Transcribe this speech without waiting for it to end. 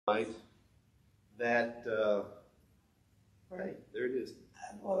Right, that, hey, there it is.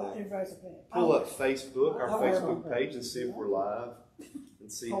 Well, everybody's opinion. Pull up Facebook, our Facebook page, and see if we're live,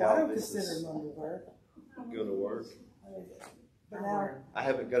 and see how this is going to work. But now, I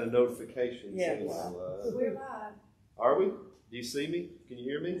haven't got a notification saying we're live. Are we? Do you see me? Can you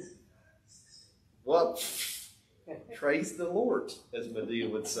hear me? Well, praise the Lord, as Medea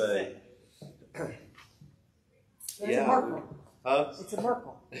would say. It's a miracle. It's a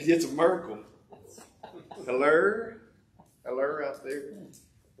miracle. It's a miracle. Hello? Hello out there.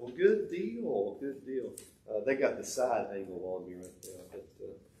 Well, good deal. Good deal. They got the side angle on me right now.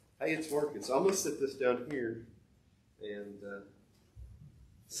 But, hey, it's working. So I'm going to sit this down here. And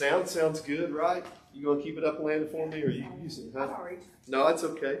sounds good, right? You going to keep it up and landing for me? Or are you using No, it's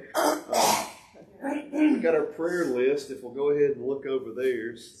okay. We got our prayer list. If we'll go ahead and look over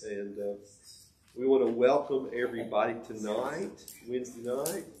theirs. And we want to welcome everybody tonight, Wednesday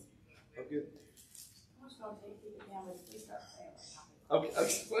night. Okay.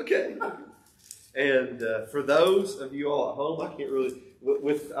 Okay. And for those of you all at home, I can't really.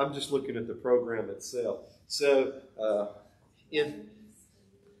 I'm just looking at the program itself. So, in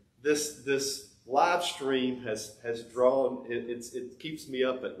this live stream has drawn. It keeps me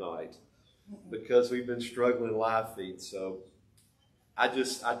up at night because we've been struggling live feeds. So. I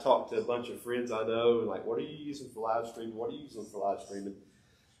talked to a bunch of friends I know, and like, what are you using for live streaming? What are you using for live streaming?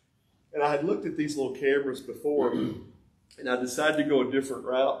 And I had looked at these little cameras before, and I decided to go a different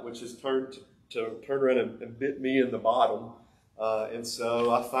route, which is turn around and bit me in the bottom. And so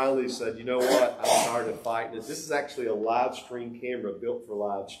I finally said, you know what? I'm tired of fighting it. This is actually a live stream camera built for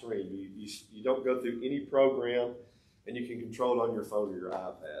live stream. You don't go through any program, and you can control it on your phone or your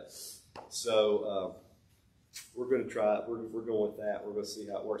iPad. So we're going to try it. We're going with that. We're going to see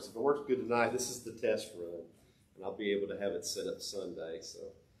how it works. If it works good tonight, this is the test run, and I'll be able to have it set up Sunday. So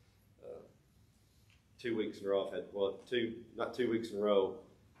 2 weeks in a row, not 2 weeks in a row.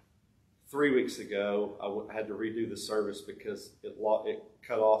 3 weeks ago, I had to redo the service because it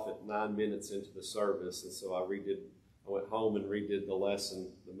cut off at 9 minutes into the service, and so I went home and redid the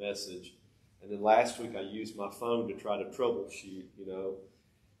lesson, the message, and then last week I used my phone to try to troubleshoot,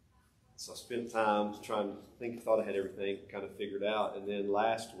 So I spent time thought I had everything kind of figured out, and then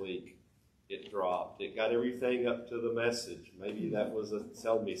last week it dropped. It got everything up to the message. Maybe that was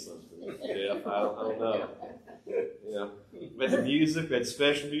telling me something. Yeah, I don't know. Yeah, we had the music, we had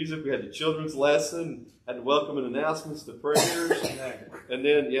special music, we had the children's lesson, had the welcome and announcements, the prayers, and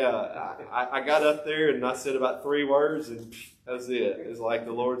then I got up there and I said about 3 words, and that was it. It's like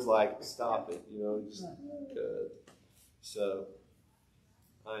the Lord's like, stop it, just good. So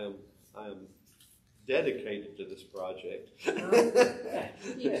I am dedicated to this project.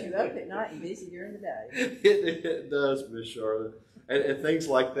 Keeps you up at night and busy during the day. It does, Miss Charlotte. And things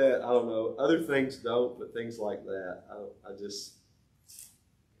like that, I don't know. Other things don't, but things like that,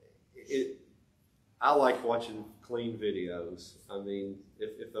 I like watching clean videos. I mean,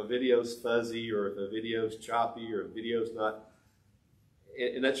 if a video's fuzzy or if a video's choppy or a video's not,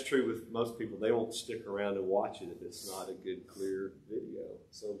 and that's true with most people, they won't stick around and watch it if it's not a good, clear video.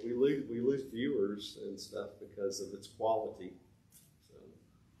 So we lose viewers and stuff because of its quality. So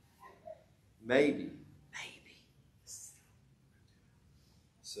maybe.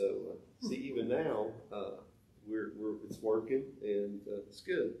 So see, even now it's working and it's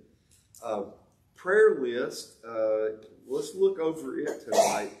good. Prayer list. Let's look over it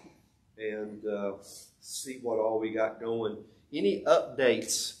tonight and see what all we got going. Any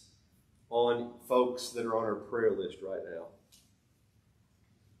updates on folks that are on our prayer list right now?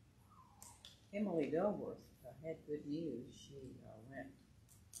 Emily Delworth had good news. She went,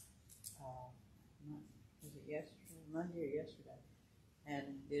 was it yesterday, Monday or yesterday,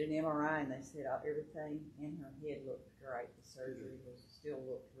 and did an MRI, and they said everything in her head looked great. The surgery still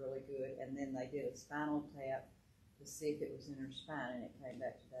looked really good, and then they did a spinal tap to see if it was in her spine, and it came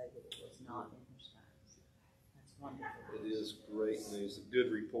back today that it was not in her spine. Wonderful. It is great news.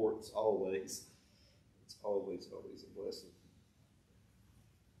 Good reports always. It's always a blessing.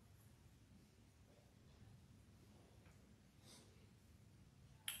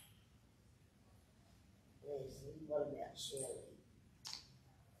 What about Shelley?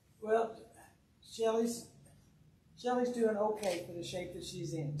 Well, Shelley's doing okay for the shape that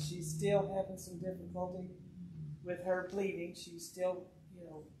she's in. She's still having some difficulty with her bleeding. She's still,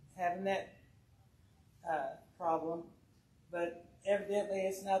 having that problem, but evidently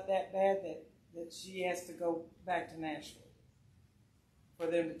it's not that bad that she has to go back to Nashville for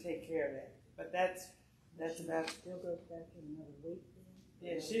them to take care of that. But that's about. Still goes back in another week.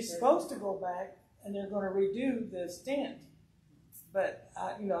 Yeah, she's supposed to go back, and they're going to redo the stent, But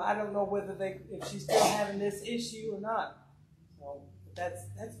I don't know whether if she's still having this issue or not. So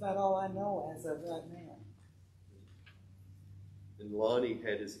that's about all I know as of right now. And Lonnie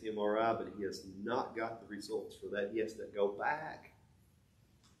had his MRI, but he has not got the results for that. He has to go back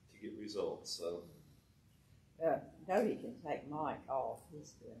to get results. So, Dodie can take Mike off.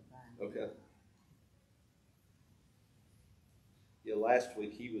 He's doing fine. okay. Yeah, last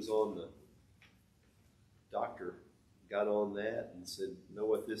week he was on the doctor, got on that and said, know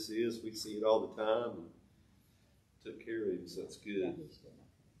what this is? We see it all the time, and took care of him, so it's good. Yeah, he's doing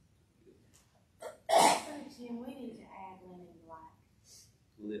So, Tim, we need to add Lynn and Black.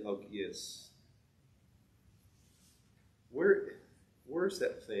 Oh, yes. Where's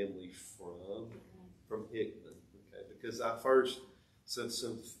that family from? From Hickman. Okay, because I first, some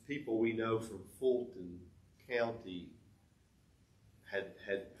people we know from Fulton County had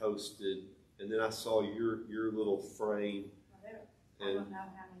posted, and then I saw your little frame. I don't know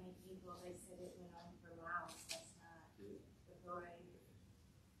how many people. They said it went on for miles last night. The parade.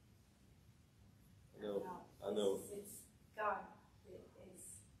 I know. It's God.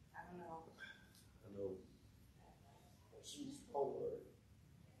 It's, I don't know. I know. She's poor.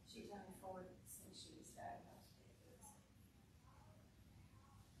 She's only 4 since she was diagnosed with this.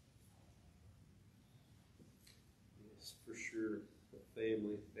 Yes, for sure. The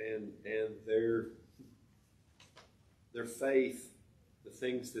family and their faith, the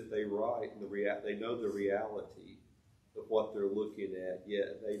things that they write, and they know the reality of what they're looking at.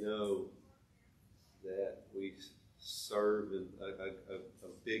 Yet they know that we serve a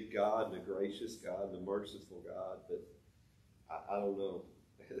big God and a gracious God and a merciful God. But I don't know.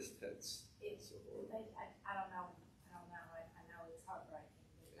 That's so hard. I don't know. I know it's heartbreaking,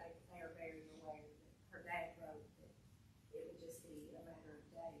 but they are very aware that her dad wrote that it would just be a matter of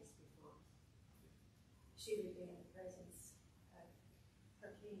days before she would be in the presence of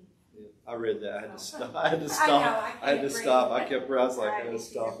her king. Yeah, I read that. I had to stop. I had to I know, stop. I had to stop. I kept. I was like, I had to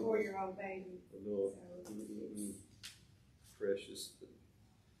stop. She's a 4-year-old baby. No, So. precious.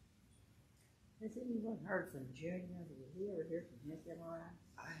 Has anyone heard from Junior? Did he ever hear from his MRI?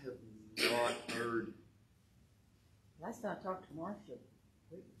 I have not heard. Last time I talked to Marcia,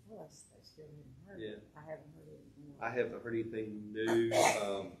 week before, I still hadn't heard. Yeah. I haven't heard anything. I haven't heard anything new.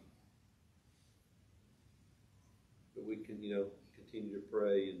 But we can, continue to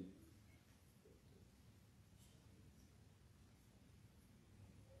pray and.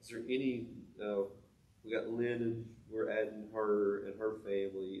 Is there any? We got Lynn, we're adding her and her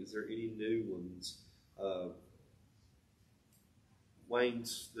family. Is there any new ones?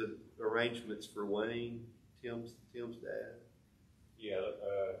 Wayne's, the arrangements for Wayne, Tim's dad. Yeah,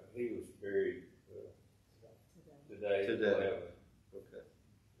 he was buried today. Today. 11. Okay.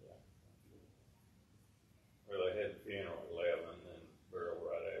 Yeah. Well, they had the funeral at 11 and burial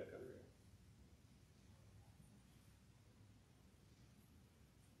right after.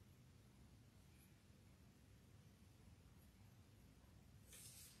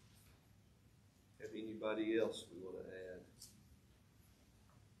 Have anybody else we want to add?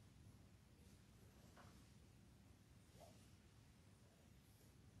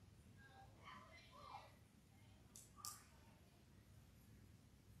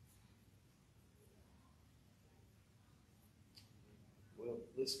 Well,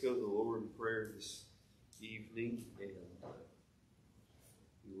 let's go to the Lord in prayer this evening and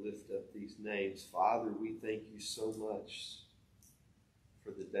we lift up these names. Father, we thank you so much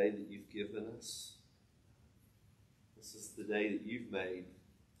for the day that you've given us. This is the day that you've made.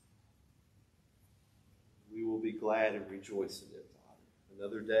 We will be glad and rejoice in it, Father.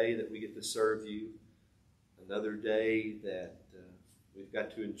 Another day that we get to serve you. Another day that we've got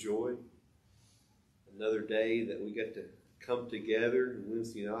to enjoy. Another day that we get to come together on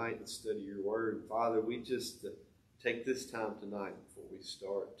Wednesday night and study your word. Father, we just take this time tonight before we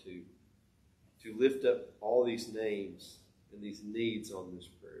start to lift up all these names and these needs on this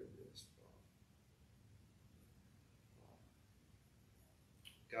prayer list.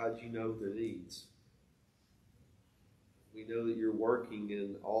 God, you know their needs. We know that you're working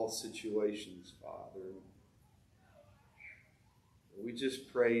in all situations, Father. We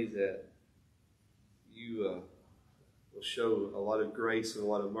just pray that you will show a lot of grace and a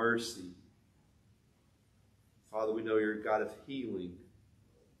lot of mercy. Father, we know you're a God of healing.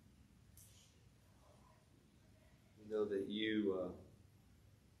 We know that you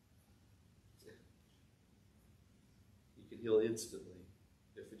can heal instantly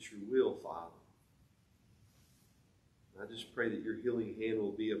if it's your will, Father. And I just pray that your healing hand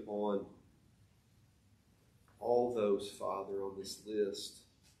will be upon all those, Father, on this list.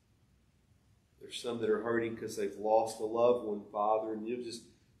 There's some that are hurting because they've lost a loved one, Father, and you'll just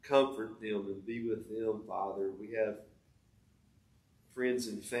comfort them and be with them, Father. We have friends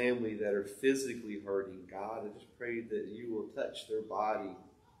and family that are physically hurting, God. I just pray that you will touch their body.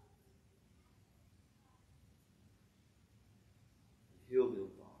 Heal them,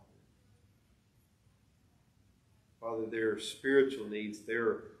 Father. Father, there are spiritual needs. There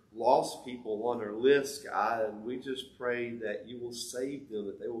are lost people on our list, God, and we just pray that you will save them,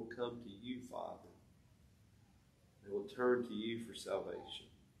 that they will come to you, Father. They will turn to you for salvation.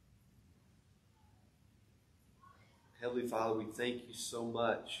 Heavenly Father, we thank you so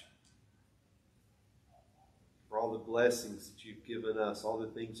much for all the blessings that you've given us, all the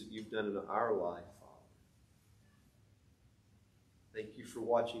things that you've done in our life, Father. Thank you for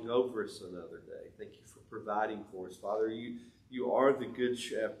watching over us another day. Thank you for providing for us. Father, you are the good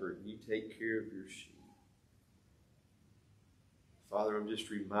shepherd, and you take care of your sheep. Father, I'm just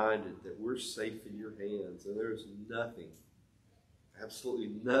reminded that we're safe in your hands, and there is nothing,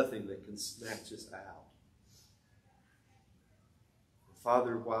 absolutely nothing that can snatch us out.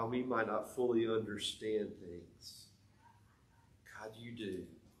 Father, while we might not fully understand things, God, you do.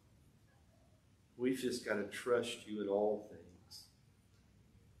 We've just got to trust you in all things.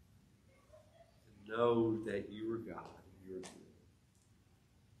 And know that you are God and you are good.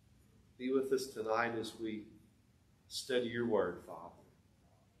 Be with us tonight as we study your word, Father.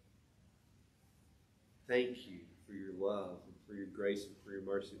 Thank you for your love and for your grace and for your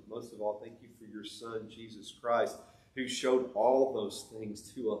mercy. Most of all, thank you for your Son, Jesus Christ, who showed all those things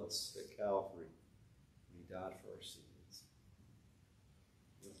to us at Calvary. And he died for our sins.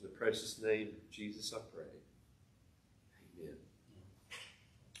 In the precious name of Jesus, I pray. Amen.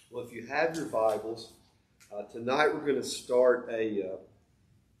 Well, if you have your Bibles, tonight we're going to start a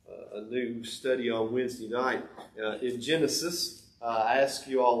new study on Wednesday night in Genesis. I asked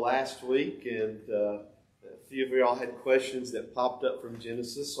you all last week, and a few of you all had questions that popped up from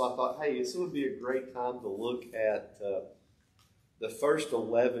Genesis, so I thought, hey, this would be a great time to look at the first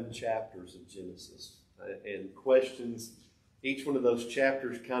 11 chapters of Genesis and questions each one of those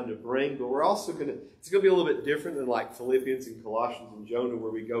chapters kind of bring. But we're also going to, it's going to be a little bit different than like Philippians and Colossians and Jonah,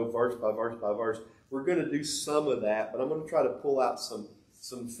 where we go verse by verse by verse. We're going to do some of that, but I'm going to try to pull out some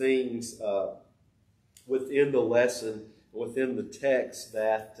things within the lesson, within the text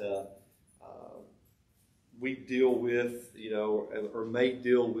that we deal with, or may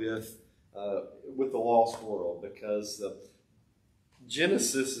deal with the lost world, because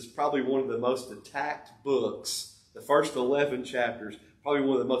Genesis is probably one of the most attacked books. The first 11 chapters, probably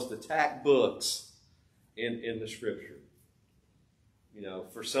one of the most attacked books in the Scripture.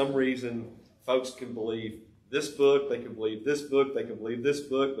 For some reason, folks can believe this book, they can believe this book, they can believe this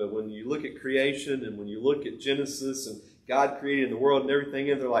book, but when you look at creation and when you look at Genesis and God creating the world and everything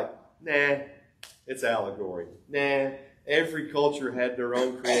in, they're like, nah, it's allegory. Nah, every culture had their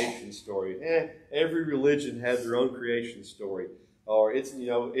own creation story. Every religion had their own creation story. Or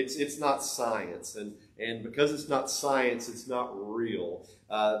it's not science, and because it's not science, it's not real.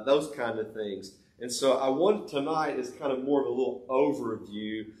 Those kind of things. And so I want tonight is kind of more of a little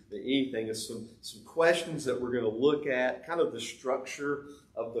overview than anything. Is some questions that we're going to look at, kind of the structure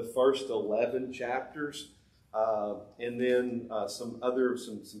of the first 11 chapters. And then some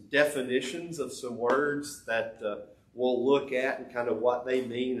definitions of some words that we'll look at and kind of what they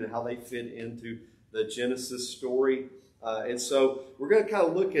mean and how they fit into the Genesis story. And so we're going to kind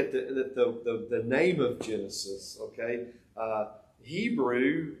of look at the name of Genesis. Okay,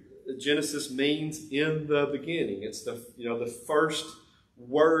 Hebrew Genesis means in the beginning. It's the first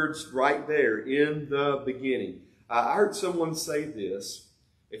words right there, in the beginning. I heard someone say this.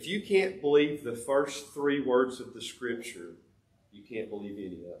 If you can't believe the first 3 words of the Scripture, you can't believe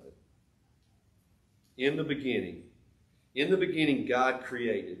any of it. In the beginning. In the beginning, God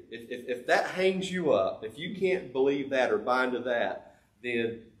created. If that hangs you up, if you can't believe that or buy into that,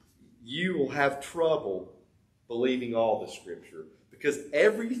 then you will have trouble believing all the Scripture. Because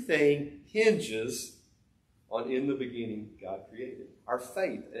everything hinges on in the beginning, God created. Our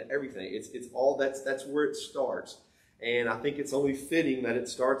faith and everything. It's all that's where it starts. And I think it's only fitting that it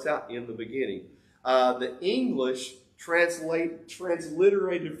starts out in the beginning. The English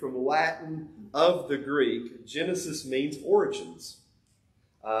transliterated from Latin of the Greek, Genesis means origins,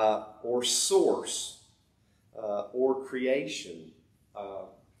 or source, or creation.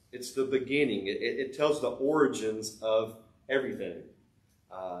 It's the beginning. It tells the origins of everything.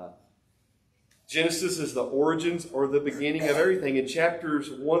 Genesis is the origins or the beginning of everything. In chapters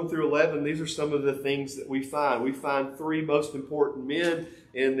 1 through 11, these are some of the things that we find. We find three most important men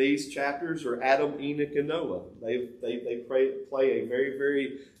in these chapters are Adam, Enoch, and Noah. They play a very,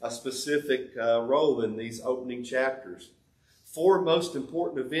 very specific role in these opening chapters. Four most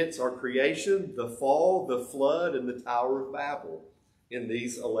important events are creation, the fall, the flood, and the Tower of Babel in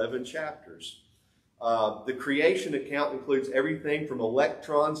these 11 chapters. The creation account includes everything from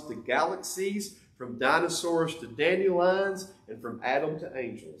electrons to galaxies, from dinosaurs to dandelions, and from Adam to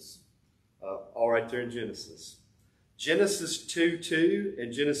angels. All right there in Genesis. Genesis 2:2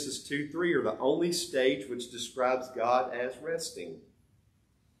 and Genesis 2:3 are the only stage which describes God as resting.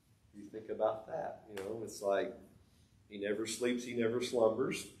 You think about that. It's like he never sleeps, he never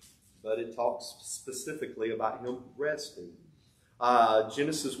slumbers, but it talks specifically about him resting.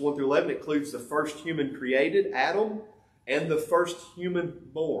 Genesis 1 through 11 includes the first human created, Adam, and the first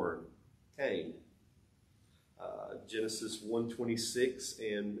human born, Cain. Genesis 1:26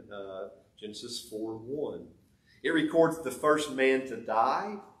 and Genesis 4:1. It records the first man to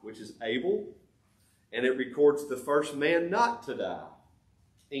die, which is Abel, and it records the first man not to die,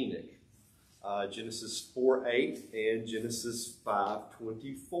 Enoch. Genesis 4:8 and Genesis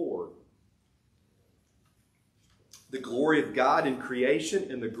 5:24. The glory of God in creation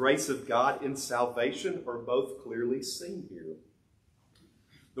and the grace of God in salvation are both clearly seen here.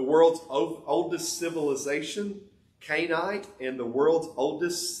 The world's oldest civilization, Cainite, and the world's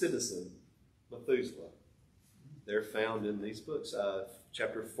oldest citizen, Methuselah. They're found in these books.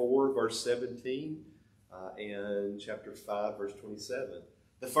 Chapter 4, verse 17, and chapter 5, verse 27.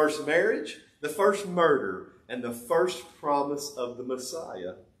 The first marriage, the first murder, and the first promise of the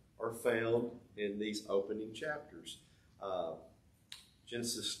Messiah are found in these opening chapters.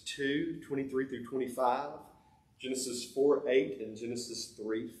 Genesis 2:23 through 25, Genesis 4:8, and Genesis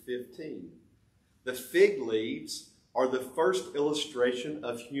 3:15. The fig leaves are the first illustration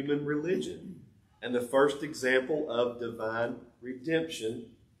of human religion and the first example of divine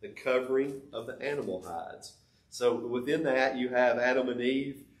redemption, the covering of the animal hides. So within that, you have Adam and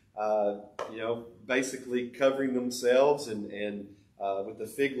Eve, basically covering themselves and with the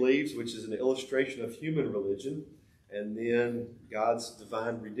fig leaves, which is an illustration of human religion. And then God's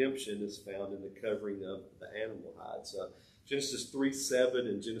divine redemption is found in the covering of the animal hides. Genesis 3:7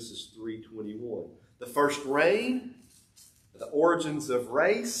 and Genesis 3:21. The first rain, the origins of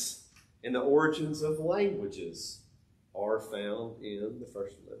race, and the origins of languages are found in the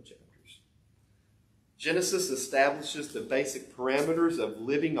first 11 chapters. Genesis establishes the basic parameters of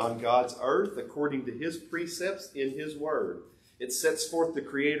living on God's earth according to his precepts in his word. It sets forth the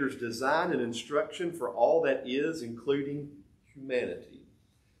Creator's design and instruction for all that is, including humanity.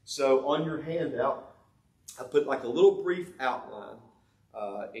 So on your handout, I put like a little brief outline,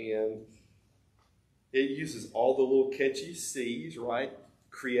 and it uses all the little catchy C's, right?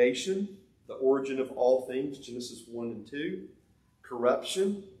 Creation, the origin of all things, Genesis 1 and 2.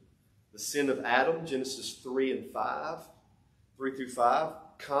 Corruption, the sin of Adam, Genesis 3 and 5, 3 through 5.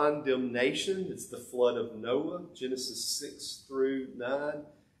 Condemnation, it's the flood of Noah, Genesis 6 through 9.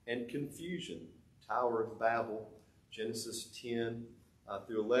 And confusion, Tower of Babel, Genesis 10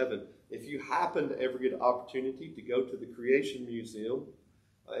 through 11. If you happen to ever get an opportunity to go to the Creation Museum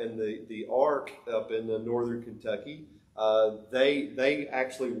and the Ark up in northern Kentucky, they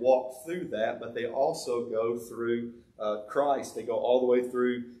actually walk through that, but they also go through Christ. They go all the way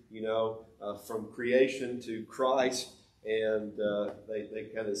through, from creation to Christ, and they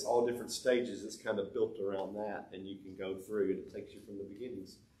kind of, it's all different stages. It's kind of built around that, and you can go through, and it takes you from the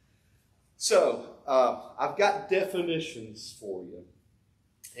beginnings. So I've got definitions for you,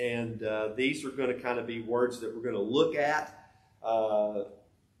 and these are going to kind of be words that we're going to look at,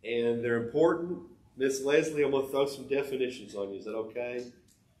 and they're important. Miss Leslie, I'm going to throw some definitions on you. Is that okay?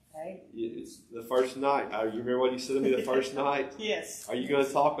 Okay. It's the first night. You remember what you said to me the first night? Yes. Are you going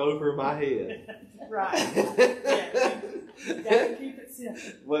to talk over my head? Right. Yeah. You got to keep it simple.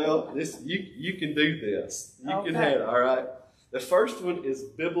 Well, you can do this. You Okay. can have it, all right? The first one is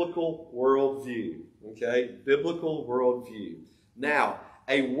biblical worldview, okay? Biblical worldview. Now,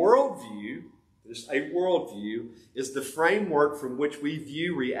 a worldview is the framework from which we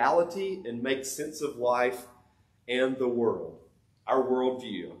view reality and make sense of life and the world. Our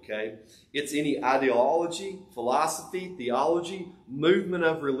worldview, okay? It's any ideology, philosophy, theology, movement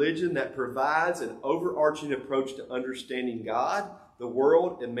of religion that provides an overarching approach to understanding God, the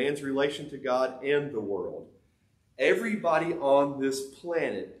world, and man's relation to God and the world. Everybody on this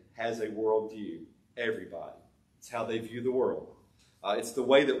planet has a worldview. Everybody. It's how they view the world. It's the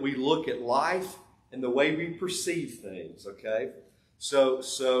way that we look at life and the way we perceive things, okay? So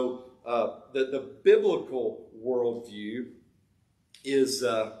the biblical worldview is,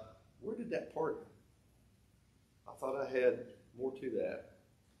 where did that part? I thought I had more to that.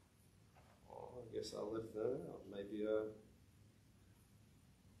 Oh, I guess I left that out. Maybe, you know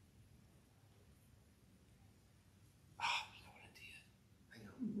what I did? Hang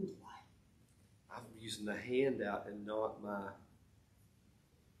on. I'm using the handout and not my,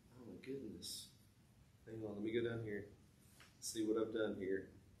 oh my goodness. Hang on, let me go down here. See what I've done here.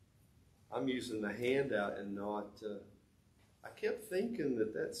 I'm using the handout and not, I kept thinking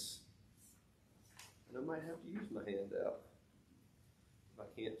that that's, and I might have to use my handout if I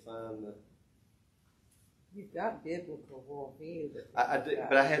can't find the. You've got biblical worldview. I did,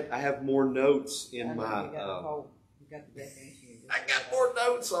 but I have more notes in my. You got the definition. I got more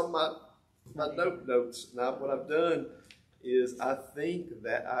notes on my notes. Now what I've done is I think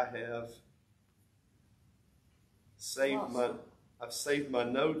that I have saved my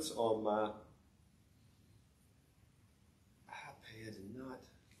notes on my iPad and not.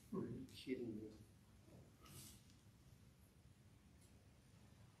 Are you kidding me?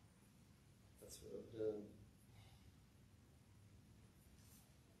 That's what I've done.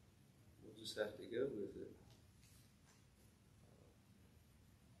 We'll just have to go with it.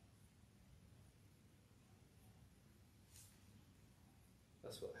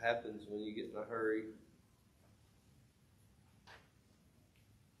 That's what happens when you get in a hurry.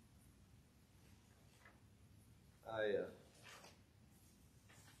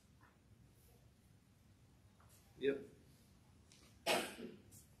 Yep.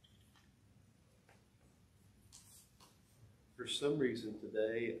 For some reason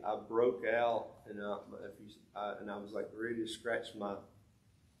today, I broke out and I was like ready to scratch my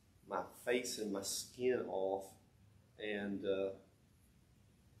face and my skin off, and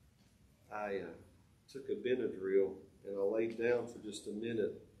I took a Benadryl and I laid down for just a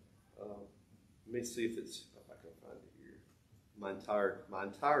minute. Let me see if I can find it here. My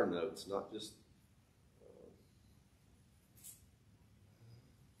entire notes, not just.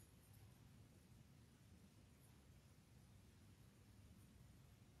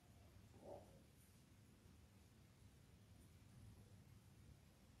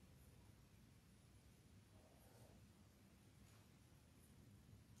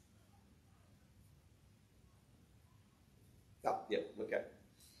 Oh, yeah, okay.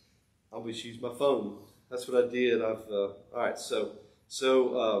 I'll just use my phone. That's what I did. All right, so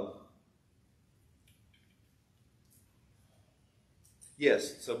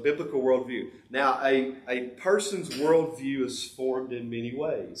yes, so biblical worldview. Now, a person's worldview is formed in many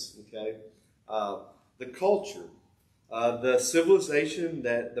ways, okay? The culture, the civilization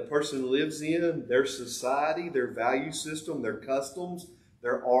that the person lives in, their society, their value system, their customs,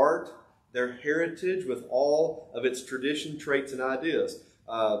 their art, their heritage with all of its tradition, traits, and ideas.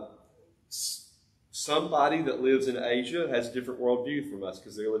 Somebody that lives in Asia has a different worldview from us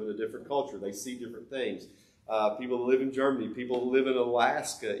because they live in a different culture. They see different things. People that live in Germany, people that live in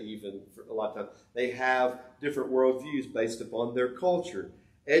Alaska even, for a lot of times, they have different worldviews based upon their culture.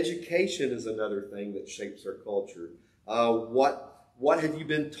 Education is another thing that shapes our culture. What have you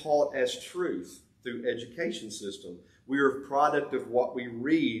been taught as truth through education system? We are a product of what we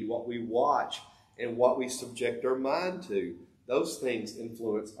read, what we watch, and what we subject our mind to. Those things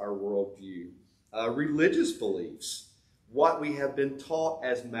influence our worldview. Religious beliefs, what we have been taught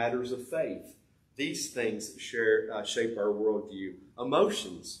as matters of faith. These things shape our worldview.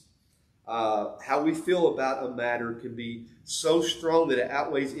 Emotions, how we feel about a matter can be so strong that it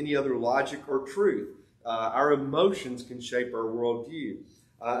outweighs any other logic or truth. Our emotions can shape our worldview.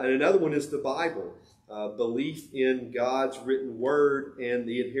 And another one is the Bible. Belief in God's written word and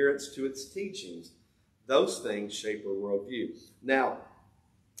the adherence to its teachings. Those things shape our worldview. Now,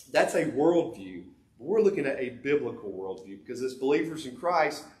 that's a worldview. We're looking at a biblical worldview because as believers in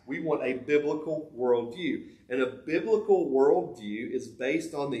Christ, we want a biblical worldview. And a biblical worldview is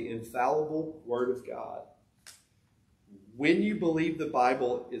based on the infallible Word of God. When you believe the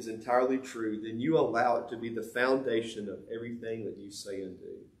Bible is entirely true, then you allow it to be the foundation of everything that you say and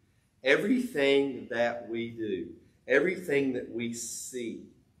do. Everything that we do, everything that we see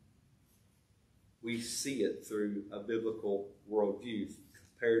it through a biblical worldview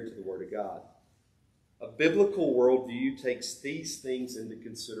compared to the Word of God. A biblical worldview takes these things into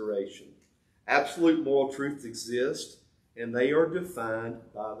consideration. Absolute moral truths exist, and they are defined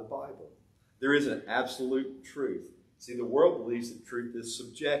by the Bible. There is an absolute truth. See, the world believes that truth is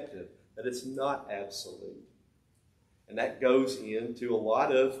subjective, that it's not absolute. And that goes into a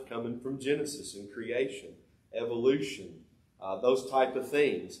lot of coming from Genesis and creation, evolution, those type of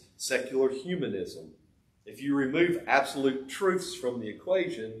things, secular humanism. If you remove absolute truths from the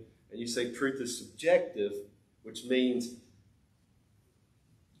equation and you say truth is subjective, which means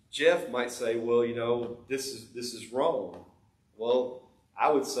Jeff might say, well, you know, this is wrong. Well, I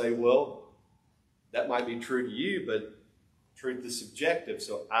would say, well, that might be true to you, but truth is subjective,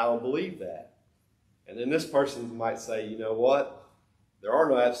 so I don't believe that. And then this person might say, you know what? There are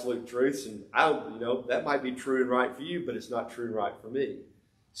no absolute truths, and that might be true and right for you, but it's not true and right for me.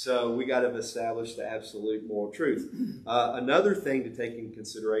 So we got to establish the absolute moral truth. Another thing to take in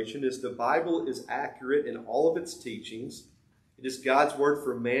consideration is the Bible is accurate in all of its teachings. It is God's word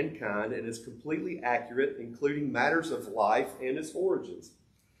for mankind and is completely accurate, including matters of life and its origins.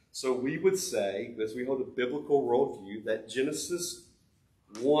 So we would say, as we hold a biblical worldview, that Genesis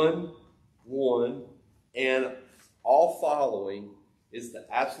 1:1 and all following is the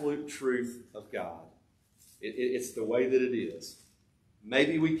absolute truth of God. It's the way that it is.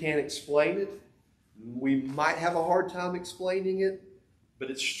 Maybe we can't explain it. We might have a hard time explaining it,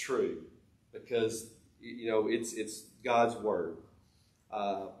 but it's true because, it's God's word.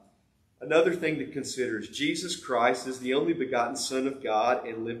 Another thing to consider is Jesus Christ is the only begotten Son of God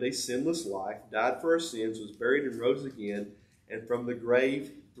and lived a sinless life, died for our sins, was buried and rose again, and from the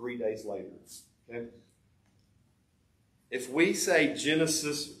grave 3 days later. Okay? If we say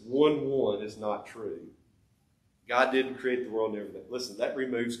Genesis 1:1 is not true, God didn't create the world and everything. Listen, that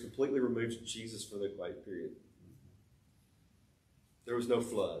completely removes Jesus from the equation, period. There was no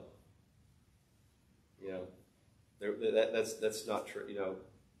flood. That's not true.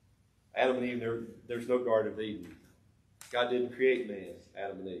 Adam and Eve, there's no Garden of Eden. God didn't create man,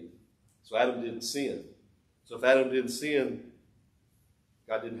 Adam and Eve. So Adam didn't sin. So if Adam didn't sin,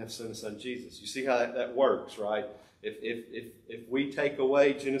 God didn't have to send his son Jesus. You see how that works, right? If we take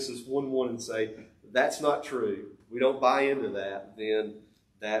away Genesis 1:1 and say, that's not true, we don't buy into that, then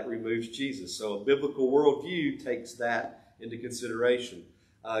that removes Jesus. So a biblical worldview takes that into consideration.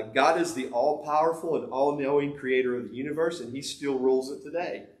 God is the all-powerful and all-knowing creator of the universe, and he still rules it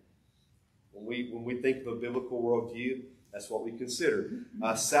today. When we think of a biblical worldview, that's what we consider.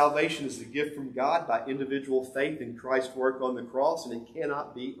 Salvation is a gift from God by individual faith in Christ's work on the cross, and it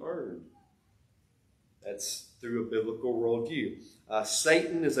cannot be earned. That's through a biblical worldview.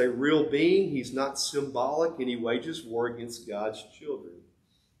 Satan is a real being. He's not symbolic, and he wages war against God's children.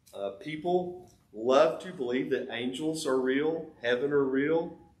 People love to believe that angels are real, heaven are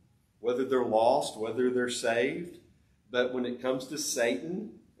real, whether they're lost, whether they're saved. But when it comes to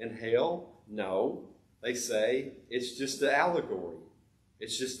Satan and hell, no. They say it's just an allegory.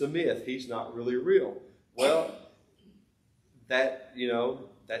 It's just a myth. He's not really real. Well, it's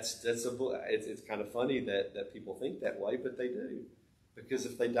kind of funny that people think that way, but they do. Because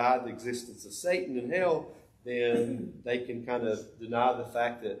if they deny the existence of Satan and hell, then they can kind of deny the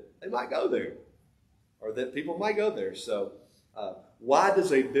fact that they might go there, or that people might go there. So why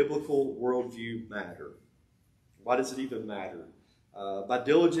does a biblical worldview matter? Why does it even matter? By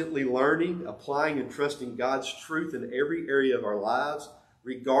diligently learning, applying, and trusting God's truth in every area of our lives,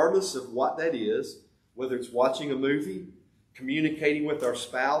 regardless of what that is, whether it's watching a movie, communicating with our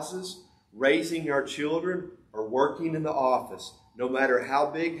spouses, raising our children, or working in the office, no matter how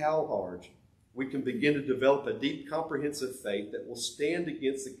big, how large, we can begin to develop a deep, comprehensive faith that will stand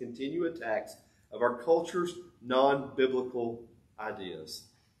against the continued attacks of our culture's non-biblical ideas.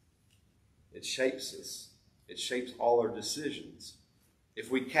 It shapes us. It shapes all our decisions. If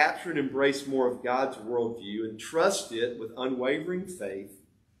we capture and embrace more of God's worldview and trust it with unwavering faith,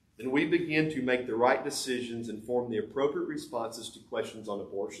 then we begin to make the right decisions and form the appropriate responses to questions on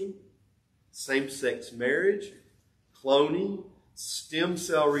abortion, same-sex marriage, cloning, stem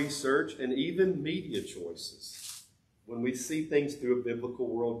cell research, and even media choices. When we see things through a biblical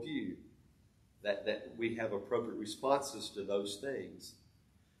worldview, that we have appropriate responses to those things.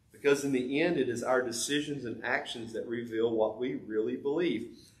 Because in the end, it is our decisions and actions that reveal what we really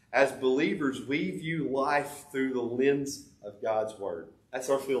believe. As believers, we view life through the lens of God's Word. That's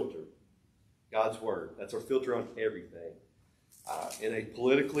our filter. God's Word. That's our filter on everything. In a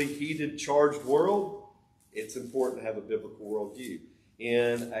politically heated, charged world, it's important to have a biblical worldview.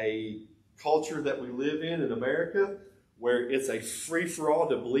 In a culture that we live in America, where it's a free-for-all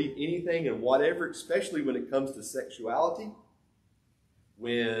to believe anything and whatever, especially when it comes to sexuality,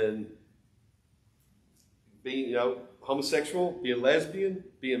 when being, homosexual, being lesbian,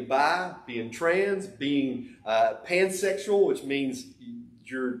 being bi, being trans, being pansexual, which means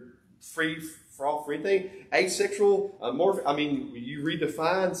you're free for all free thing, asexual, you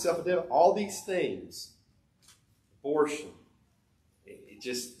redefine self-identity, all these things, abortion,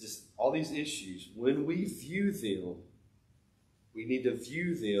 just all these issues. When we view them, we need to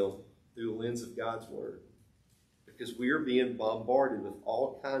view them through the lens of God's Word. because we are being bombarded with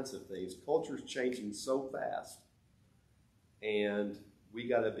all kinds of things. Culture's changing so fast. And we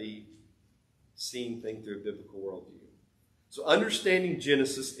got to be seeing things through a biblical worldview. So understanding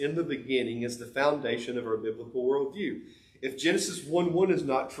Genesis in the beginning is the foundation of our biblical worldview. If Genesis 1:1 is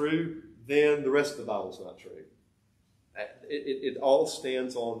not true, then the rest of the Bible is not true. It all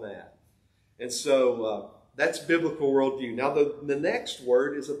stands on that. And so that's biblical worldview. Now the next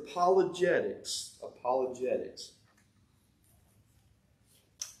word is apologetics. Apologetics.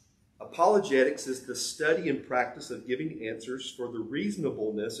 Apologetics is the study and practice of giving answers for the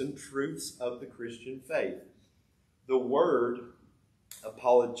reasonableness and truths of the Christian faith. The word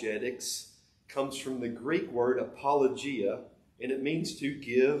apologetics comes from the Greek word apologia, and it means to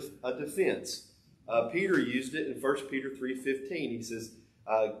give a defense. Peter used it in 1 Peter 3:15. He says,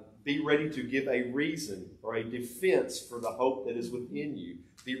 be ready to give a reason or a defense for the hope that is within you.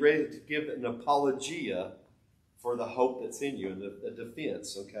 Be ready to give an apologia for the hope that's in you, and a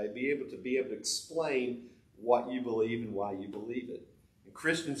defense, okay? Be able to explain what you believe and why you believe it. And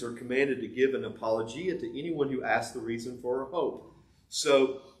Christians are commanded to give an apologia to anyone who asks the reason for hope.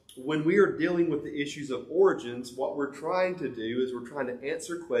 So when we are dealing with the issues of origins, what we're trying to do is we're trying to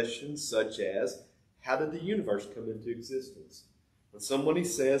answer questions such as, how did the universe come into existence? When somebody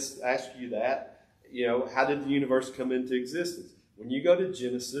asks you that, how did the universe come into existence? When you go to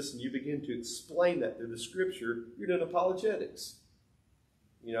Genesis and you begin to explain that through the Scripture, you're doing apologetics.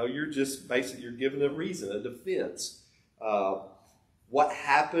 You're just basically, you're giving a reason, a defense. What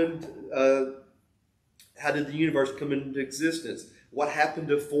happened? How did the universe come into existence? What happened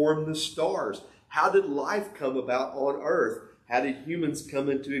to form the stars? How did life come about on earth? How did humans come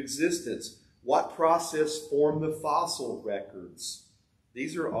into existence? What process formed the fossil records?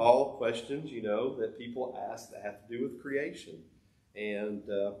 These are all questions, that people ask that have to do with creation. And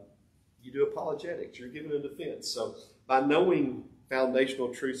you do apologetics. You're giving a defense. So by knowing foundational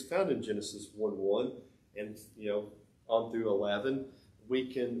truths found in Genesis 1:1 and on through 11, we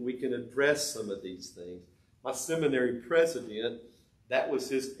can address some of these things. My seminary president, that was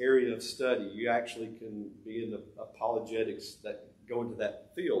his area of study. You actually can be in the apologetics that go into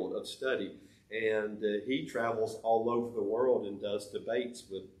that field of study. And he travels all over the world and does debates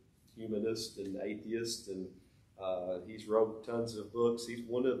with humanists and atheists, and he's wrote tons of books. He's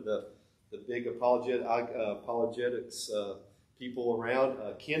one of the big apologetics people around.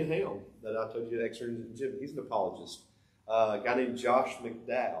 Ken Helm, that I told you, the extern Jim, he's an apologist. A guy named Josh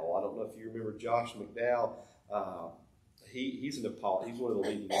McDowell. I don't know if you remember Josh McDowell. He's one of the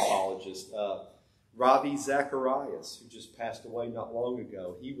leading apologists. Ravi Zacharias, who just passed away not long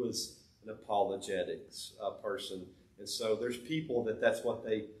ago, he was an apologetics person. And so there's people that's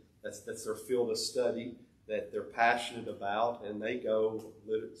their field of study, that they're passionate about, and they go,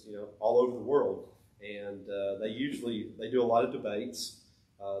 all over the world. And they do a lot of debates.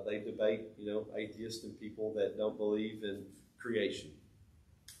 They debate, atheists and people that don't believe in creation.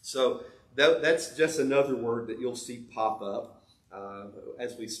 So that's just another word that you'll see pop up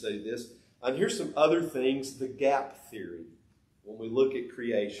as we study this. And here's some other things, the gap theory. When we look at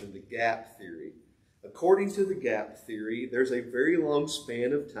creation, the gap theory. According to the gap theory, there's a very long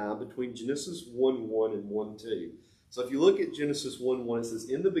span of time between Genesis 1:1 and 1:2. So if you look at Genesis 1:1, it says,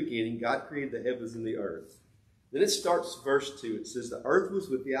 in the beginning, God created the heavens and the earth. Then it starts verse 2. It says, the earth was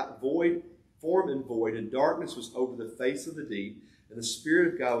without form and void, and darkness was over the face of the deep, and the Spirit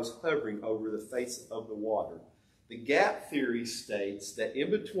of God was hovering over the face of the water. The gap theory states that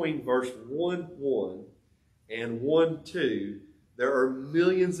in between verse 1:1 and 1:2, there are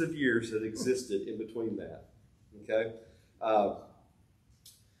millions of years that existed in between that. Okay?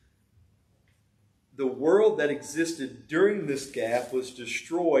 The world that existed during this gap was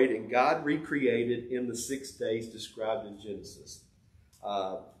destroyed, and God recreated in the 6 days described in Genesis.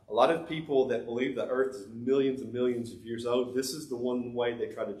 A lot of people that believe the earth is millions and millions of years old, this is the one way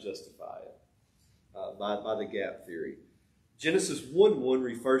they try to justify it, by the gap theory. Genesis 1:1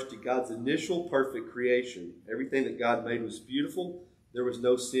 refers to God's initial perfect creation. Everything that God made was beautiful. There was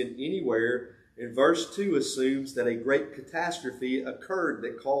no sin anywhere. And verse 2 assumes that a great catastrophe occurred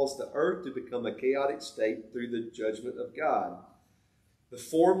that caused the earth to become a chaotic state through the judgment of God. The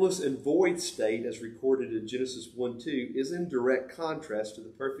formless and void state, as recorded in Genesis 1:2, is in direct contrast to the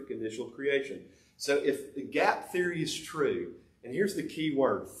perfect initial creation. So if the gap theory is true, and here's the key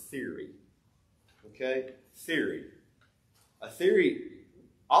word, theory. Okay? Theory. A theory,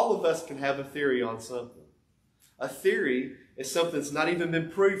 all of us can have a theory on something. A theory is something that's not even been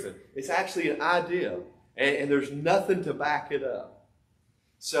proven. It's actually an idea, and there's nothing to back it up.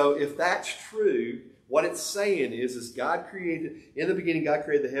 So if that's true, what it's saying is God created, in the beginning, God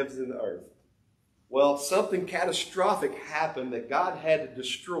created the heavens and the earth. Well, something catastrophic happened that God had to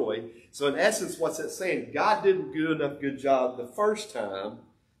destroy. So in essence, what's that saying? God didn't do enough good job the first time,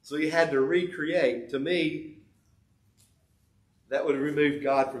 so he had to recreate. To me, that would remove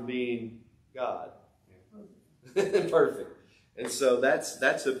God from being God. Perfect. And so that's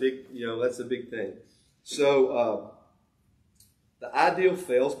a big, that's a big thing. So the ideal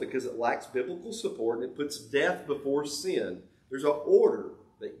fails because it lacks biblical support and it puts death before sin. There's an order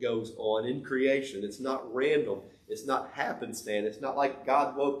that goes on in creation. It's not random. It's not happenstance. It's not like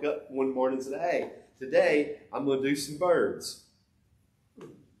God woke up one morning and said, hey, today I'm going to do some birds.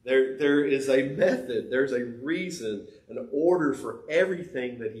 There is a method. There's a reason, an order for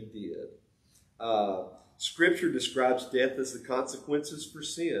everything that he did. Scripture describes death as the consequences for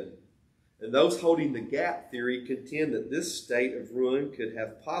sin. And those holding the gap theory contend that this state of ruin could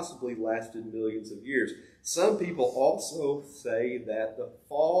have possibly lasted millions of years. Some people also say that the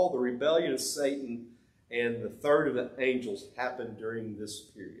fall, the rebellion of Satan, and the third of the angels happened during this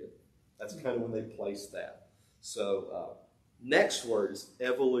period. That's kind of when they place that. So, next word is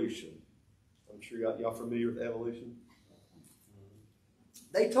evolution. I'm sure y'all familiar with evolution.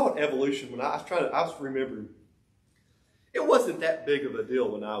 They taught evolution when I was remembering. It wasn't that big of a deal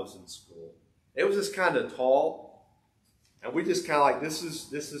when I was in school. It was just kind of taught. And we just kind of like, this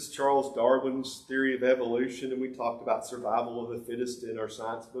is Charles Darwin's theory of evolution, and we talked about survival of the fittest in our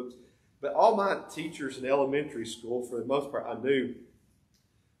science books. But all my teachers in elementary school, for the most part, I knew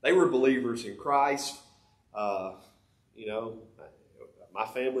they were believers in Christ. My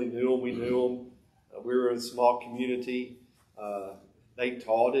family knew them. We knew them. We were in a small community. They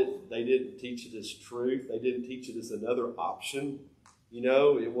taught it. They didn't teach it as truth. They didn't teach it as another option.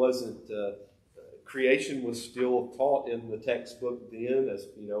 It wasn't... creation was still taught in the textbook then, as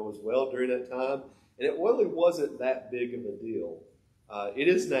well during that time, and it really wasn't that big of a deal. It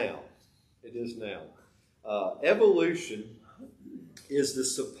is now. It is now. Evolution is the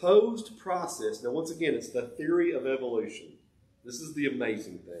supposed process. Now, once again, it's the theory of evolution. This is the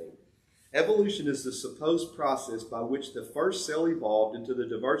amazing thing. Evolution is the supposed process by which the first cell evolved into the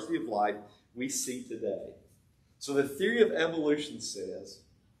diversity of life we see today. So the theory of evolution says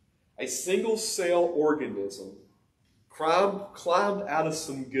a single-cell organism climbed out of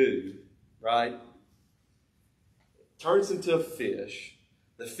some goo, right? Turns into a fish.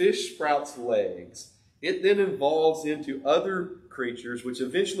 The fish sprouts legs. It then evolves into other creatures, which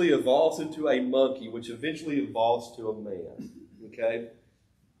eventually evolves into a monkey, which eventually evolves to a man. Okay?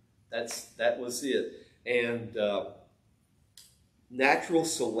 That was it. And natural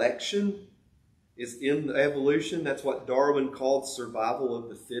selection is in evolution. That's what Darwin called survival of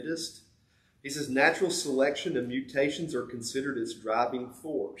the fittest. He says natural selection and mutations are considered its driving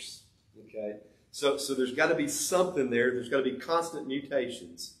force. Okay? So there's got to be something there. There's got to be constant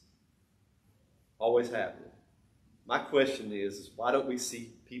mutations. Always happening. My question is why don't we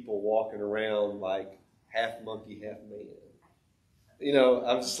see people walking around like half monkey, half man?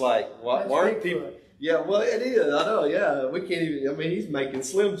 I'm just like, why aren't people... Yeah, well, it is. I know, yeah. We can't even... he's making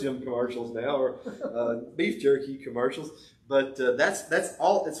Slim Jim commercials now, or beef jerky commercials. But that's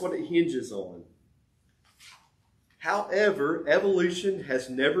all. That's what it hinges on. However, evolution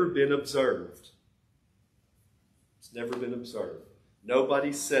has never been observed. It's never been observed.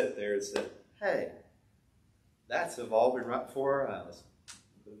 Nobody sat there and said, hey, that's evolving right before our eyes.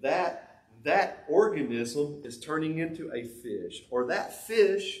 That organism is turning into a fish, or that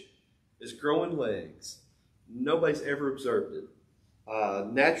fish is growing legs. Nobody's ever observed it.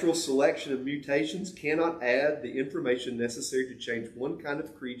 Natural selection and mutations cannot add the information necessary to change one kind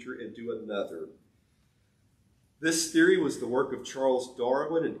of creature into another. This theory was the work of Charles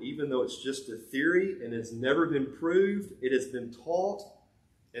Darwin, and even though it's just a theory and has never been proved, it has been taught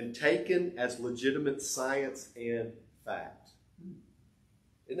and taken as legitimate science and fact.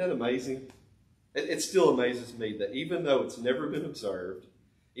 Isn't that amazing? It still amazes me that even though it's never been observed,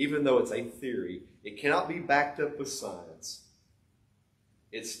 even though it's a theory, it cannot be backed up with science.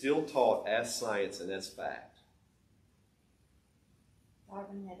 It's still taught as science and as fact.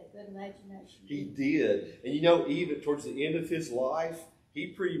 Darwin had a good imagination. He did. And even towards the end of his life, he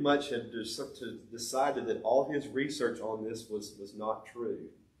pretty much had decided that all his research on this was not true.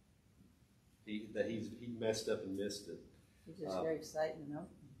 He messed up and missed it. He just gave Satan an opening.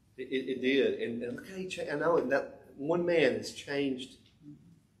 It did. And look how he changed. I know that one man has changed.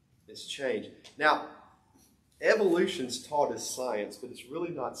 It's changed. Now, evolution's taught as science, but it's really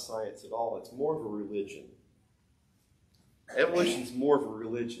not science at all. It's more of a religion. Evolution's more of a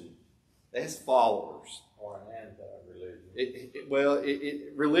religion. It has followers. Or an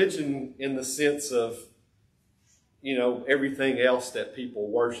anti-religion. Religion in the sense of, everything else that people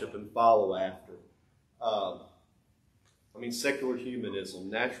worship and follow after. secular humanism,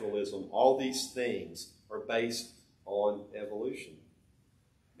 naturalism, all these things are based on evolution.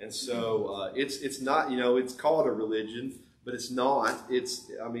 And so it's not, it's called a religion, but it's not. It's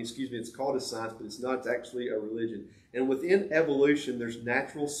called a science, but it's not. It's actually a religion. And within evolution, there's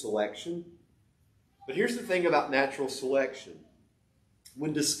natural selection. But here's the thing about natural selection.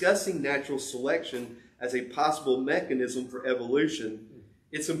 When discussing natural selection as a possible mechanism for evolution,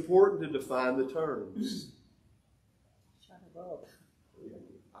 it's important to define the terms.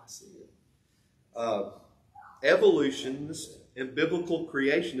 I see it. Evolutionists and biblical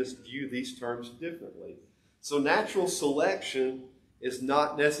creationists view these terms differently. So natural selection is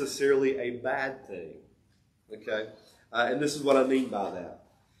not necessarily a bad thing. Okay? And this is what I mean by that.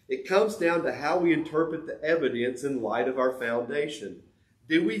 It comes down to how we interpret the evidence in light of our foundation.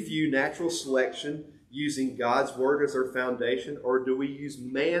 Do we view natural selection using God's Word as our foundation, or do we use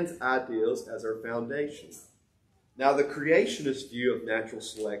man's ideals as our foundation? Now, the creationist view of natural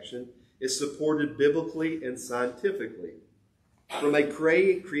selection is supported biblically and scientifically. From a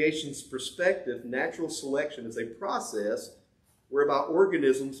creation's perspective, natural selection is a process whereby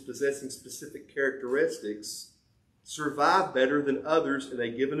organisms possessing specific characteristics survive better than others in a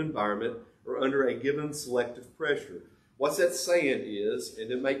given environment or under a given selective pressure. What's that saying is,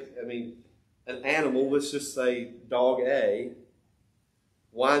 an animal, let's just say dog A,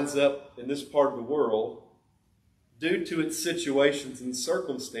 winds up in this part of the world. Due to its situations and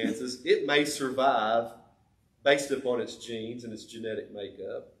circumstances, it may survive based upon its genes and its genetic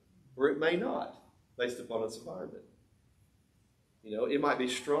makeup, or it may not, based upon its environment. It might be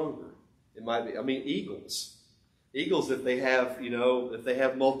stronger. It might be, eagles. Eagles, if they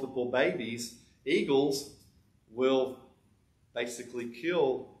have multiple babies, eagles will basically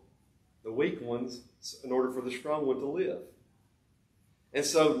kill the weak ones in order for the strong one to live. And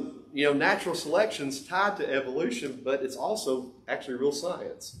so, natural selection's tied to evolution, but it's also actually real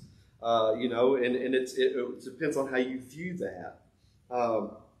science. It depends on how you view that.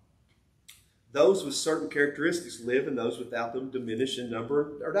 Those with certain characteristics live, and those without them diminish in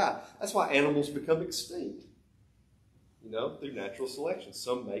number or die. That's why animals become extinct, through natural selection.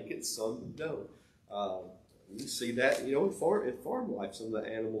 Some make it, some don't. You see that, in farm life, some of the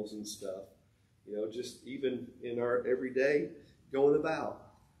animals and stuff, just even in our everyday going about.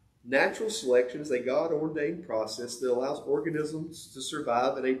 Natural selection is a God-ordained process that allows organisms to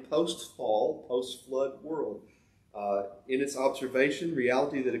survive in a post-fall, post-flood world. In its observation,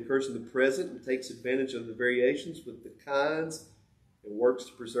 reality that occurs in the present and takes advantage of the variations with the kinds and works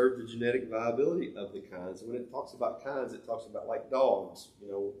to preserve the genetic viability of the kinds. And when it talks about kinds, it talks about like dogs,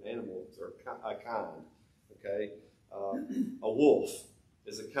 animals are a kind. Okay, a wolf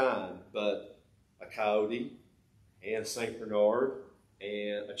is a kind, but a coyote and a Saint Bernard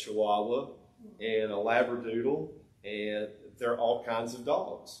and a Chihuahua and a Labradoodle, and they're all kinds of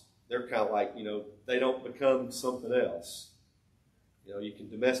dogs. They're kind of like, they don't become something else. You can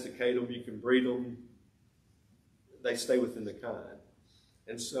domesticate them, you can breed them. They stay within the kind.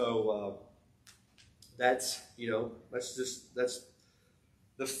 And so that's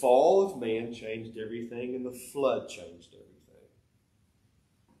the fall of man changed everything, and the flood changed everything.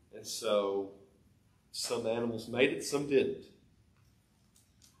 And so some animals made it, some didn't.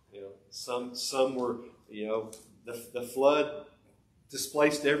 Some were, the flood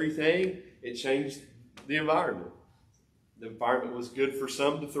displaced everything. It changed the environment. The environment was good for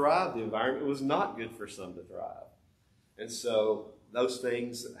some to thrive. The environment was not good for some to thrive. And so those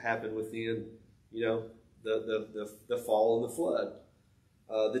things happen within, the fall and the flood.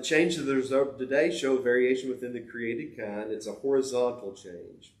 The changes that are observed today show variation within the created kind. It's a horizontal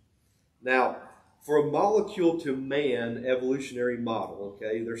change. Now, for a molecule to man evolutionary model,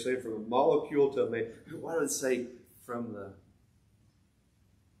 okay, they're saying from a molecule to a man. Why do they say from the,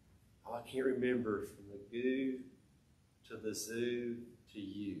 I can't remember, from the goo to the zoo to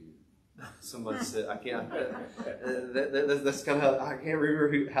you. Someone said, I can't, that's kind of how, I can't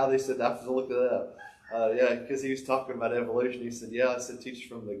remember how they said that. I have to look it up. Because he was talking about evolution. He said, I said teach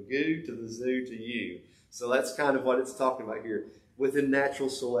from the goo to the zoo to you. So that's kind of what it's talking about here. Within natural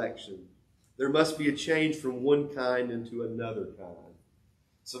selection, there must be a change from one kind into another kind.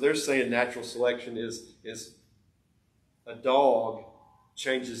 So they're saying natural selection is a dog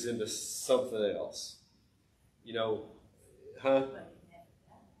changes into something else.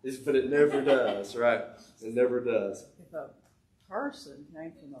 But it never does, right? It never does. If a person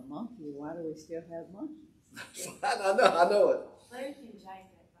came from a monkey, why do we still have monkeys? I know it. Luke and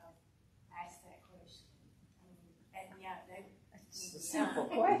Jacob asked that question. It's a simple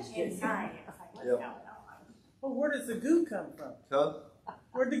question. In science, like, what's going on? Well, where does the goo come from? Huh?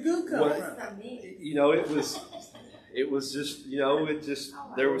 Where'd the goo come Well, from? From me. you know, it was just, you know,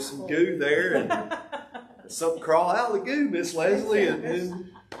 there was some goo there, and something crawl out of the goo, Miss Leslie, and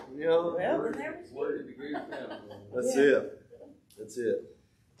then, you know, Well, Where did the goo come from? that's it. That's it.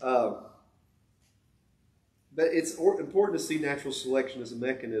 But it's important to see natural selection as a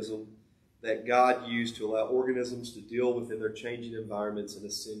mechanism that God used to allow organisms to deal within their changing environments in a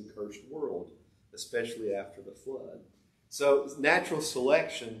sin-cursed world, especially after the flood. So natural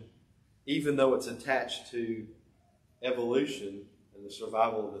selection, even though it's attached to evolution and the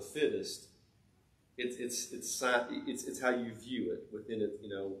survival of the fittest, it's how you view it within it, you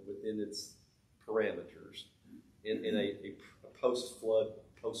know, within its parameters in a post-flood,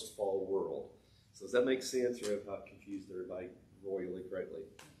 post-fall world. So does that make sense, or have I confused everybody royally greatly?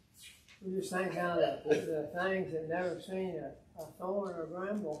 We just think kind of the things that never seen a thorn or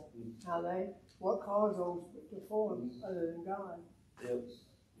bramble, what caused those to form other than God? Yep,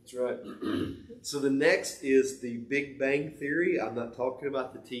 that's right. So the next is the Big Bang Theory. I'm not talking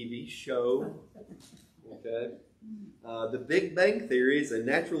about the TV show. Okay. The Big Bang Theory is a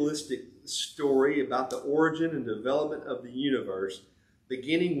naturalistic story about the origin and development of the universe,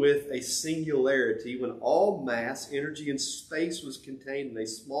 beginning with a singularity when all mass, energy, and space was contained in a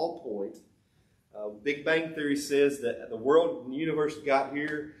small point. Big Bang Theory says that the world and the universe got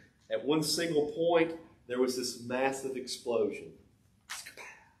here at one single point. There was this massive explosion.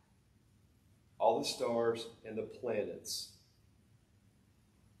 All the stars and the planets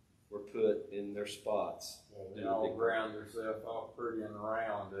were put in their spots. They all ground themselves off pretty and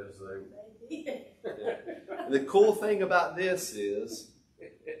round as they... Yeah. And the cool thing about this is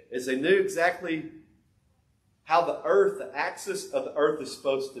they knew exactly how the axis of the earth is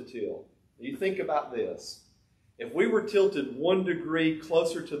supposed to tilt. You think about this. If we were tilted 1 degree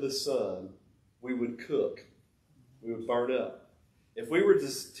closer to the sun, we would cook. We would burn up. If we were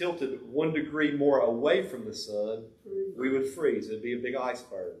just tilted 1 degree more away from the sun, we would freeze. It'd be a big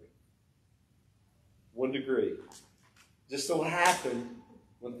iceberg. 1 degree. Just so happened,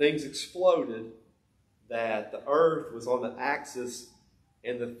 when things exploded, that the earth was on the axis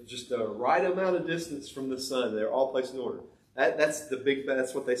and just the right amount of distance from the sun. They're all placed in order. That's the Big Bang.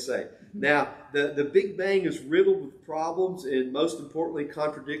 That's what they say. Now, the Big Bang is riddled with problems, and most importantly,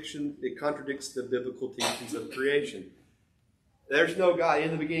 contradiction. It contradicts the biblical teachings of creation. There's no God.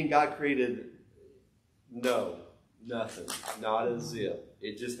 In the beginning, God created nothing, not a zip.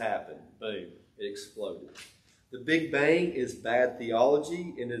 It just happened. Boom. It exploded. The Big Bang is bad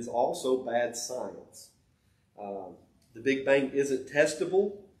theology, and it's also bad science. The Big Bang isn't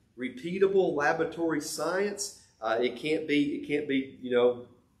testable, repeatable laboratory science. It can't be,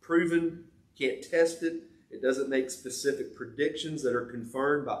 proven. Can't test it. It doesn't make specific predictions that are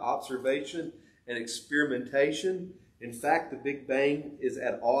confirmed by observation and experimentation. In fact, the Big Bang is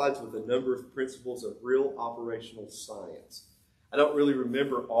at odds with a number of principles of real operational science. I don't really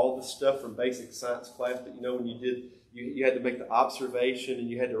remember all the stuff from basic science class, but when you had to make the observation and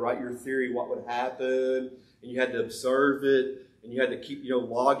you had to write your theory, what would happen, and you had to observe it, and you had to keep,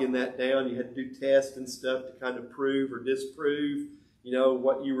 logging that down. You had to do tests and stuff to kind of prove or disprove,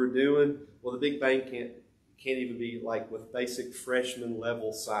 what you were doing. Well, the Big Bang can't even be like with basic freshman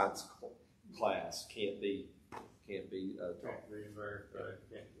level science class. Can't be verified.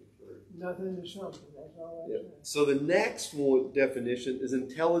 Can't be true. Nothing to something, that's all I Yep. say. So the next one definition is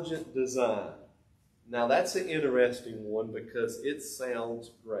intelligent design. Now that's an interesting one because it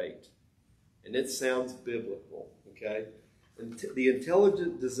sounds great and it sounds biblical. Okay, and the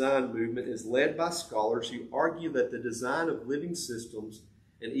intelligent design movement is led by scholars who argue that the design of living systems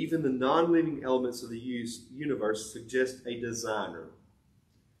and even the non-living elements of the universe suggest a designer.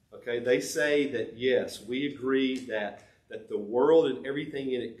 Okay, they say that yes, we agree that the world and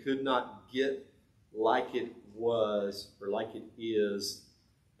everything in it could not get like it was or like it is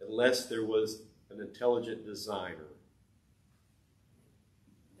unless there was an intelligent designer.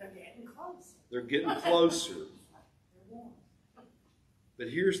 They're getting close. They're getting closer. But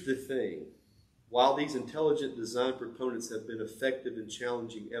here's the thing. While these intelligent design proponents have been effective in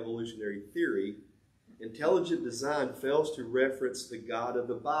challenging evolutionary theory, intelligent design fails to reference the God of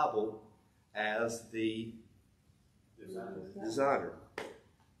the Bible as the designer.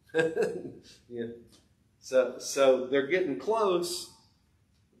 Yeah. So they're getting close,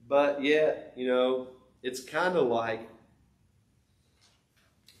 but yet, it's kind of like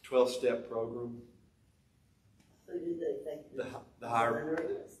 12-step program. Who do they think? The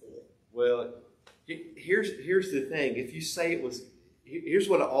higher. Well, here's the thing. If you say it was, here's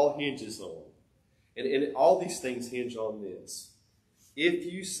what it all hinges on. And all these things hinge on this. If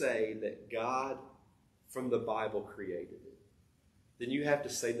you say that God from the Bible created it, then you have to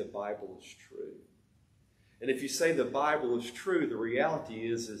say the Bible is true. And if you say the Bible is true, the reality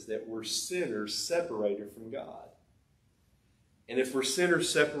is that we're sinners separated from God. And if we're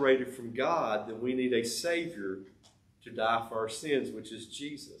sinners separated from God, then we need a Savior to die for our sins, which is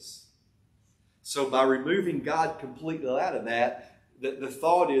Jesus. So by removing God completely out of that, the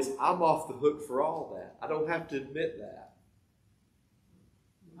thought is, I'm off the hook for all that. I don't have to admit that.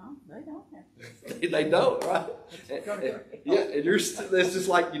 No, they don't have to. They don't, right? Yeah, and it's just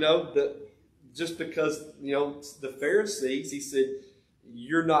like, just because, the Pharisees, he said,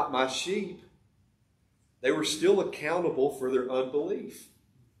 you're not my sheep. They were still accountable for their unbelief.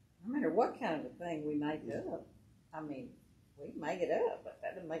 No matter what kind of a thing we make up, I mean, we make it up, but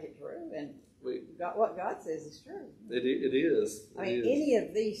that doesn't make it true. And what God says is true. It is. Any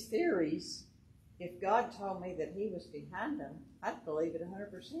of these theories, if God told me that He was behind them, I'd believe it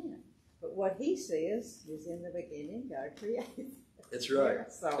 100%. But what He says is, in the beginning, God created. That's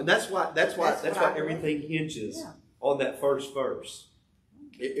right. So, and that's why everything hinges on that first verse.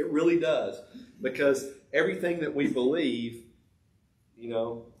 It really does. Because everything that we believe,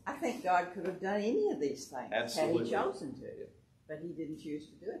 I think God could have done any of these things absolutely. had He chosen to. But He didn't choose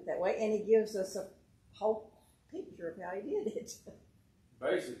to do it that way. And He gives us a whole picture of how He did it.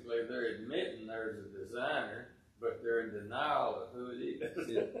 Basically, they're admitting there's a designer, but they're in denial of who it is.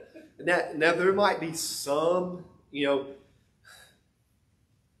 Yeah. Now, there might be some,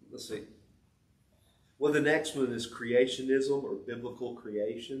 let's see. Well, the next one is creationism or biblical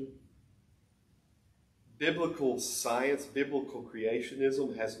creation. Biblical science, biblical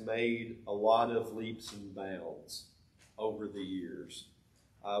creationism has made a lot of leaps and bounds over the years.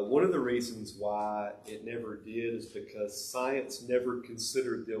 One of the reasons why it never did is because science never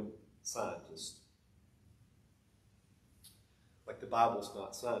considered them scientists. Like the Bible's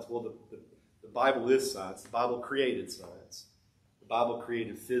not science. Well, the Bible is science. The Bible created science. The Bible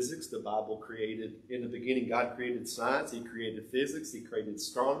created physics. The Bible created, in the beginning, God created science. He created physics. He created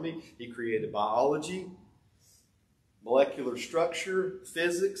astronomy. He created biology, molecular structure,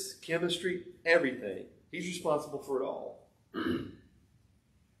 physics, chemistry, everything. He's responsible for it all.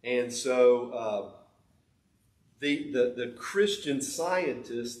 And so the Christian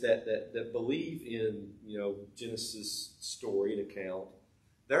scientists that believe in Genesis story and account,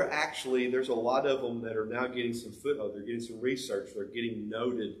 there's a lot of them that are now getting some foothold. They're getting some research. They're getting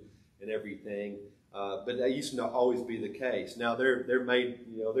noted and everything. But that used to not always be the case. Now they're made,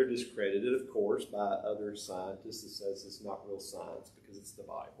 they're discredited, of course, by other scientists that says it's not real science because it's the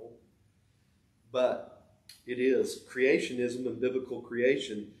Bible. But it is creationism and biblical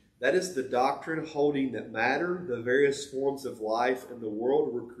creation. That is the doctrine holding that matter, the various forms of life in the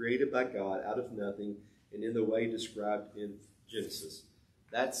world were created by God out of nothing and in the way described in Genesis.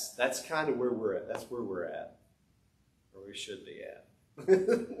 That's kind of where we're at. That's where we're at, or we should be at.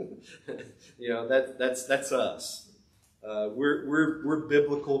 That's us. We're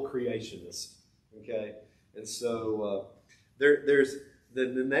biblical creationists. Okay, and so there's the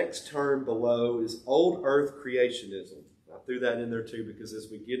next term below is old earth creationism. I threw that in there too because as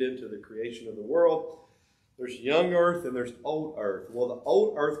we get into the creation of the world, there's young earth and there's old earth. Well, the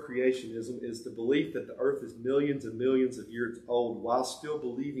old earth creationism is the belief that the earth is millions and millions of years old while still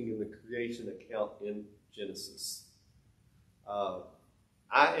believing in the creation account in Genesis.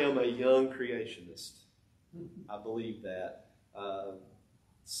 I am a young creationist. I believe that.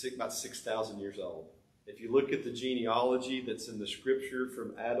 About 6,000 years old. If you look at the genealogy that's in the scripture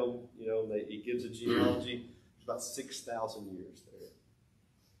from Adam, it gives a genealogy. It's about 6,000 years there.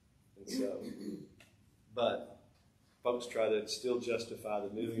 And so, but folks try to still justify the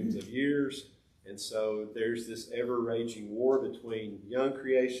millions of years. And so there's this ever-raging war between young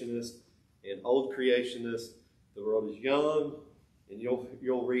creationists and old creationists. The world is young. And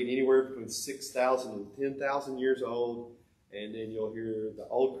you'll read anywhere between 6,000 and 10,000 years old, and then you'll hear the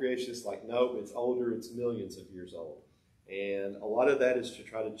old creationists like, nope, it's older, it's millions of years old. And a lot of that is to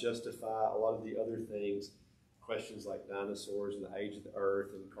try to justify a lot of the other things, questions like dinosaurs and the age of the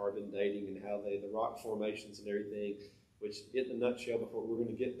earth and carbon dating and how the rock formations and everything, which in a nutshell, before we're going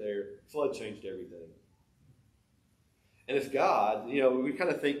to get there, flood changed everything. And if God, we kind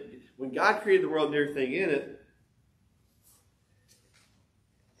of think, when God created the world and everything in it,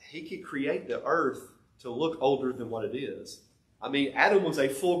 He could create the earth to look older than what it is. I mean, Adam was a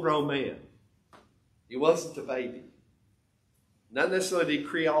full-grown man. He wasn't a baby. Not necessarily did he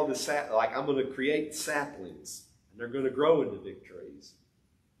create all this, like I'm going to create saplings, and they're going to grow into big trees.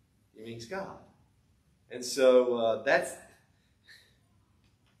 He means God. And so that's...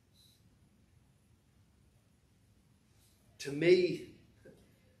 To me,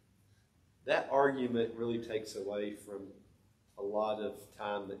 that argument really takes away from a lot of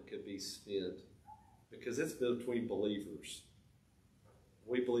time that could be spent because it's between believers.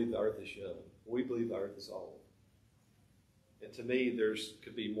 We believe the earth is young. We believe the earth is old. And to me,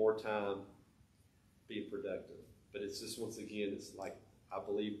 could be more time being productive. But it's just, once again, it's like, I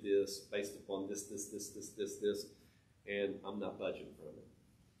believe this based upon this, and I'm not budging from it.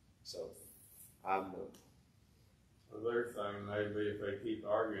 So, Well, their thing maybe if they keep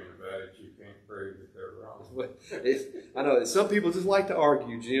arguing about it, you can't prove that they're wrong. I know some people just like to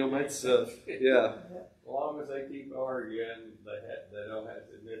argue, Jim. That's yeah. As long as they keep arguing, they don't have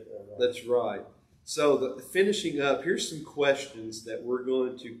to admit they're wrong. That's right. So, finishing up, here's some questions that we're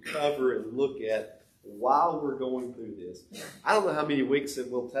going to cover and look at while we're going through this. I don't know how many weeks it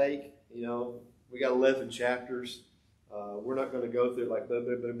will take. You know, we got 11 chapters. We're not going to go through it like boom,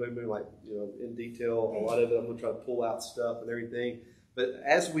 boom, boom, boom, boom, like, you know, in detail. A lot of it, I'm going to try to pull out stuff and everything. But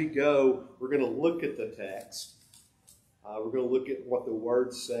as we go, we're going to look at the text. We're going to look at what the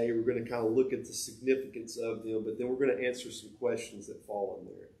words say. We're going to kind of look at the significance of them. But then we're going to answer some questions that fall in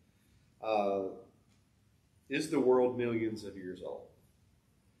there. Is the world millions of years old?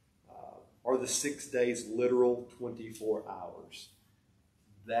 Are the 6 days literal 24 hours?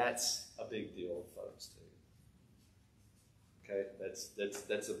 That's a big deal, folks, too. Okay,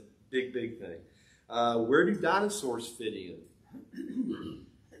 that's a big thing. Where do dinosaurs fit in?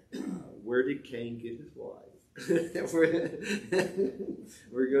 Where did Cain get his wife?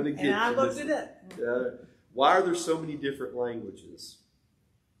 We're going to get. And I looked it up. Why are there so many different languages?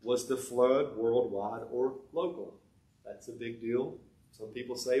 Was the flood worldwide or local? That's a big deal. Some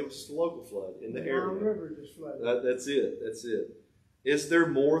people say it was just a local flood in the area. The river just flooded. That's it. Is there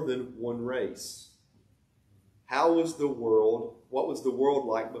more than one race? How was the world? What was the world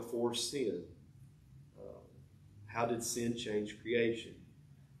like before sin? How did sin change creation?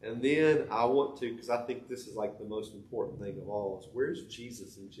 And then I want to, because I think this is like the most important thing of all, is where's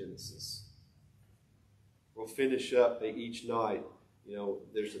Jesus in Genesis? We'll finish up each night. You know,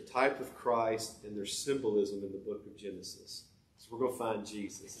 there's a type of Christ and there's symbolism in the book of Genesis. So we're going to find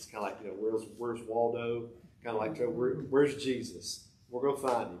Jesus. It's kind of like, you know, where's Waldo? Kind of like, where's Jesus? We're going to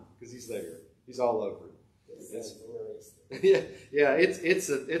find him because he's there. He's all over it.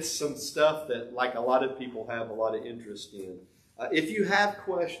 It's some stuff that like a lot of people have a lot of interest in. If you have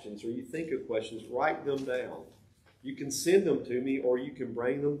questions or you think of questions, write them down. You can send them to me or you can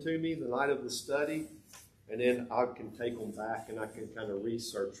bring them to me the night of the study, and then I can take them back and I can kind of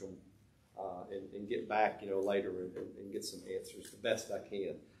research them and get back, you know, later and get some answers the best I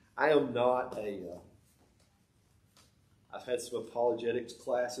can. I am not I've had some apologetics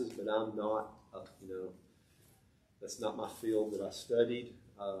classes, but I'm not, that's not my field that I studied,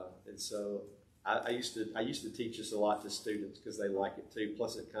 and so I used to teach this a lot to students because they like it too.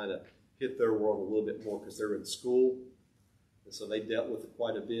 Plus, it kind of hit their world a little bit more because they're in school, and so they dealt with it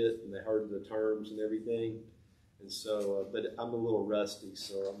quite a bit and they heard the terms and everything. And so, but I'm a little rusty,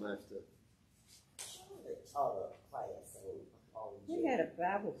 so I'm gonna have to. Taught a class on apology. We had a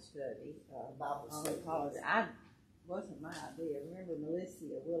Bible study Bible on study. college. Wasn't my idea. Remember Melissa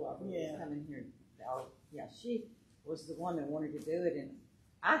Willow was coming here. She was the one that wanted to do it, and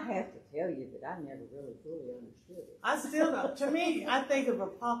I have to tell you that I never really fully understood it. I still don't. To me, I think of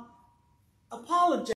apology